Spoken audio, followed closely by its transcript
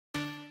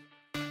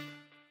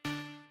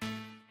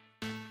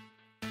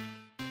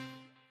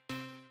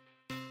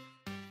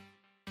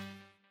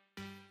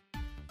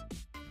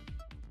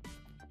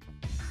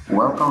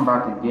Welcome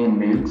back again,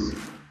 mates.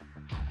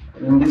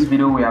 In this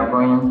video, we are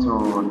going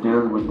to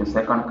deal with the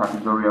second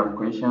category of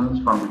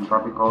questions from the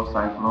tropical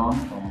cyclone,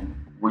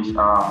 which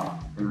are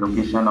the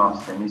location of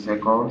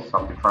semicircles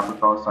of the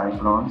tropical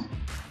cyclones.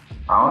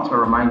 I want to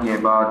remind you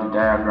about the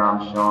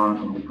diagram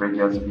shown in the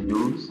previous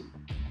videos.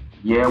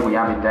 Here we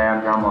have a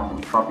diagram of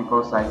the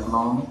tropical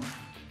cyclone.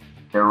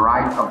 The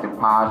right of the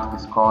path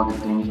is called the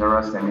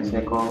dangerous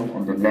semicircle,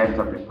 and the left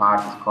of the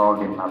path is called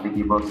the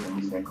navigable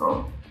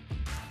semicircle.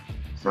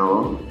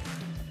 So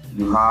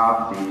you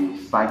have the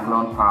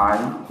cyclone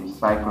pipe, the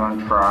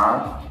cyclone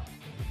track,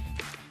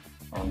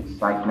 and the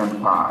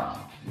cyclone path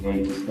where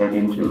it is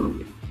heading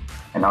to,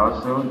 and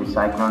also the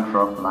cyclone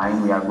trough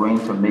line. We are going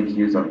to make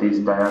use of this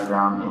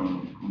diagram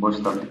in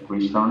most of the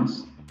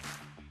questions,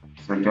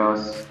 so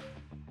just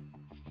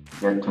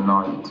get to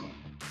know it.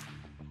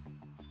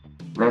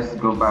 Let's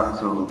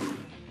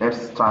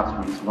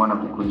start with one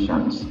of the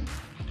questions.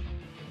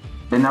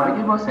 The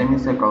navigable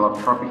semicircle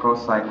of tropical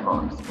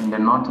cyclones in the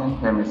northern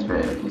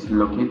hemisphere is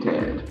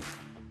located.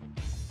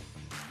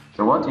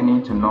 So what you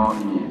need to know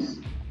is,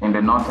 in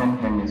the northern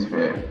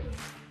hemisphere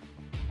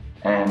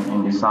and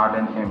in the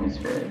southern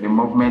hemisphere, the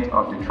movement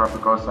of the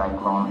tropical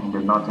cyclone in the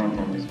northern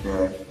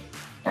hemisphere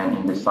and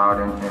in the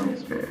southern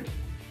hemisphere.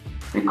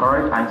 The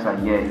correct answer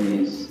here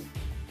is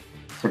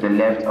to the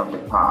left of the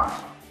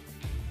path.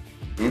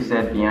 They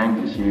said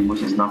behind the ship,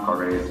 which is not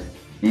correct.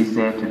 B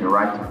said to the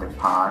right of the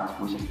path,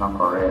 which is not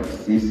correct.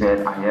 C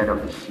said ahead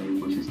of the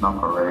ship, which is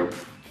not correct.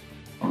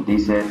 And D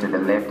said to the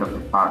left of the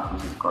path,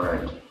 which is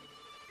correct.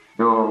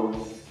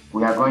 Though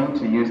we are going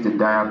to use the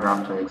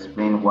diagram to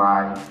explain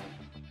why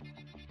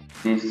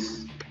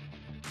these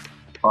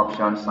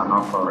options are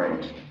not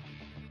correct.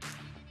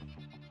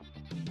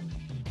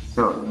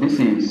 So this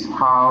is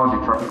how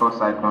the tropical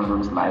cyclone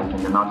looks like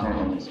in the northern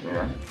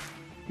hemisphere.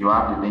 You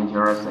have the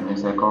dangerous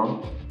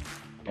semicircle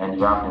and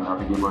you have the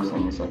navigable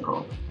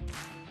semicircle.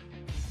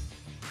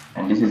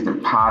 And this is the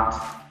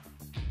path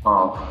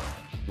of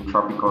the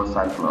tropical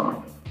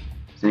cyclone.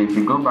 So if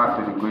you go back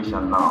to the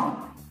equation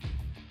now,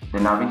 the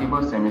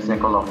navigable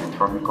semicircle of the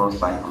tropical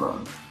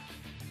cyclone,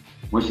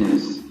 which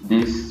is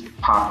this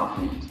part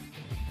of it,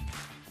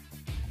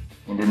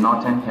 in the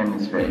northern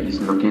hemisphere is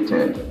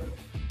located,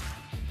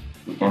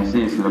 you can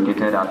see it's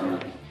located at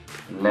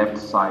the left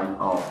side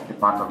of the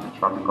path of the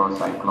tropical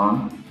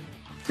cyclone.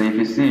 So if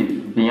you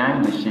see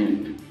behind the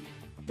ship,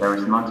 there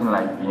is nothing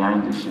like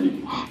behind the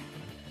ship.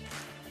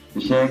 The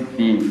shape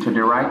B, to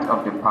the right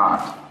of the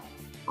path.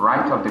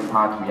 Right of the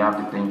path, we have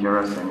the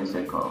dangerous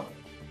semicircle,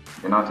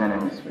 the northern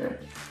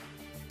hemisphere.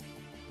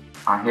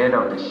 Ahead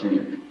of the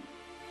ship,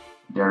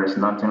 there is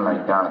nothing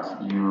like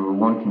that. You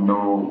won't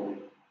know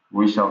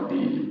which of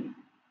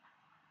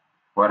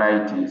whether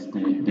it is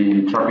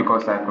the tropical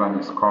cyclone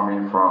is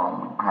coming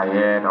from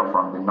ahead or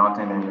from the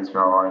northern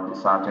hemisphere or in the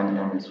southern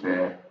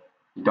hemisphere.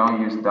 You don't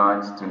use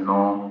that to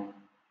know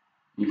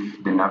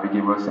if the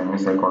navigable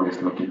semicircle is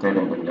located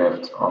in the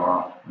left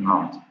or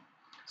not.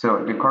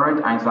 So the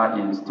correct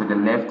answer is to the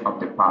left of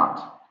the path.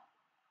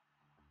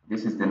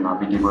 This is the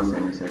navigable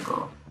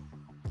semicircle.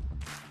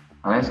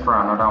 And let's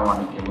try another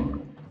one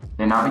again.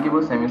 The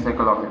navigable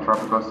semicircle of the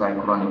tropical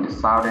cyclone in the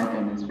southern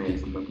hemisphere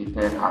is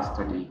located as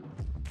to the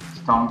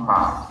storm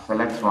path.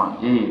 Select one.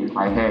 A,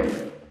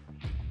 ahead.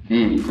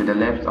 B, to the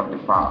left of the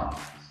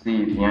path.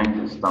 C,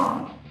 behind the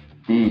storm.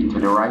 D, to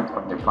the right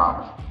of the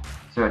path.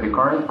 So the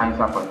correct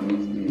answer for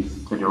this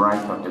is to the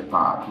right of the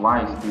path.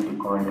 Why is D the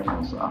correct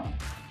answer?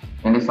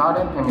 In the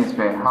southern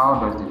hemisphere, how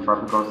does the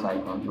tropical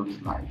cyclone look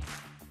like?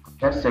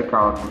 Let's check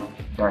out the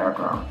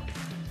diagram.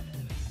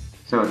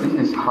 So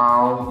this is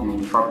how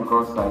the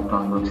tropical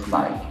cyclone looks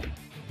like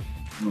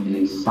in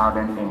the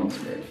southern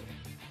hemisphere.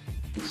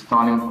 It's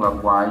turning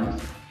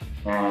clockwise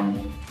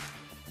and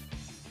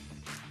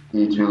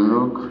it will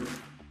look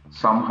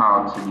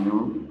somehow to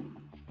you,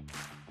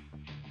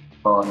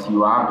 but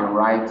you have the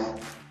right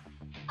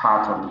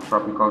part of the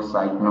tropical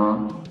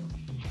cyclone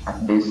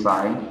at this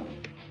side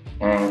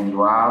and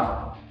you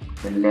have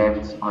the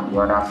left on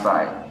the other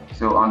side.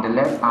 So on the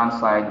left hand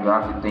side you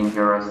have the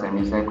dangerous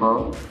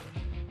semicircle,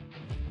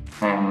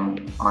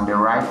 and on the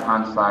right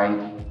hand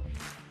side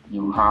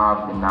you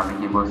have the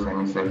navigable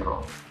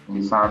semicircle in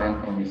the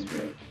southern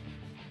hemisphere.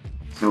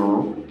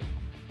 So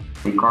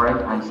the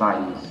correct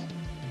answer is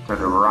to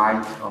the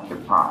right of the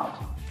path.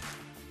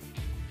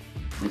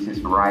 This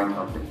is right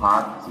of the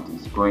path as it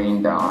is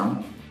going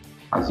down.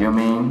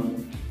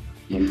 Assuming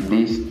if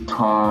this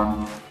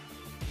turn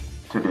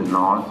to the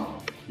north,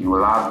 you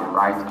will have the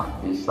right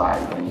on this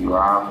side and you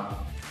have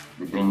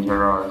the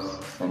dangerous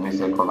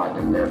semicircle at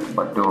the left,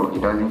 but though it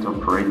doesn't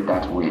operate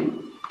that way.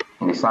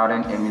 In the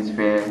southern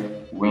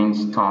hemisphere,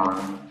 winds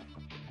turn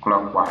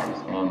clockwise,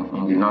 and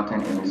in the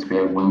northern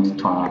hemisphere, winds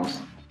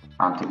turns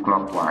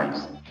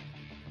anti-clockwise.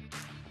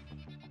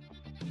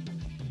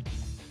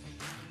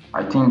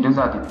 I think those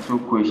are the two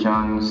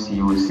questions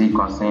you will see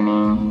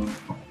concerning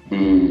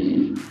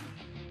the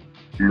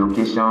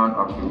location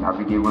of the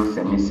navigable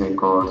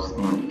semicircles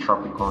in the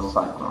tropical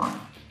cyclone.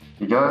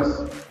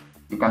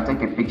 You can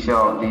take a picture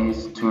of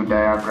these two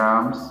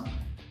diagrams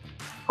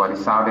for the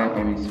southern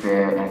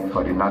hemisphere and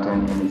for the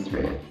northern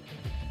hemisphere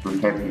will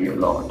help you a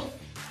lot.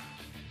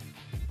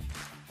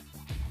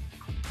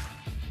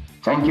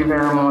 Thank you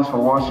very much for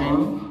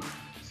watching.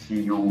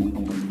 See you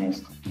in the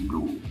next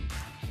video.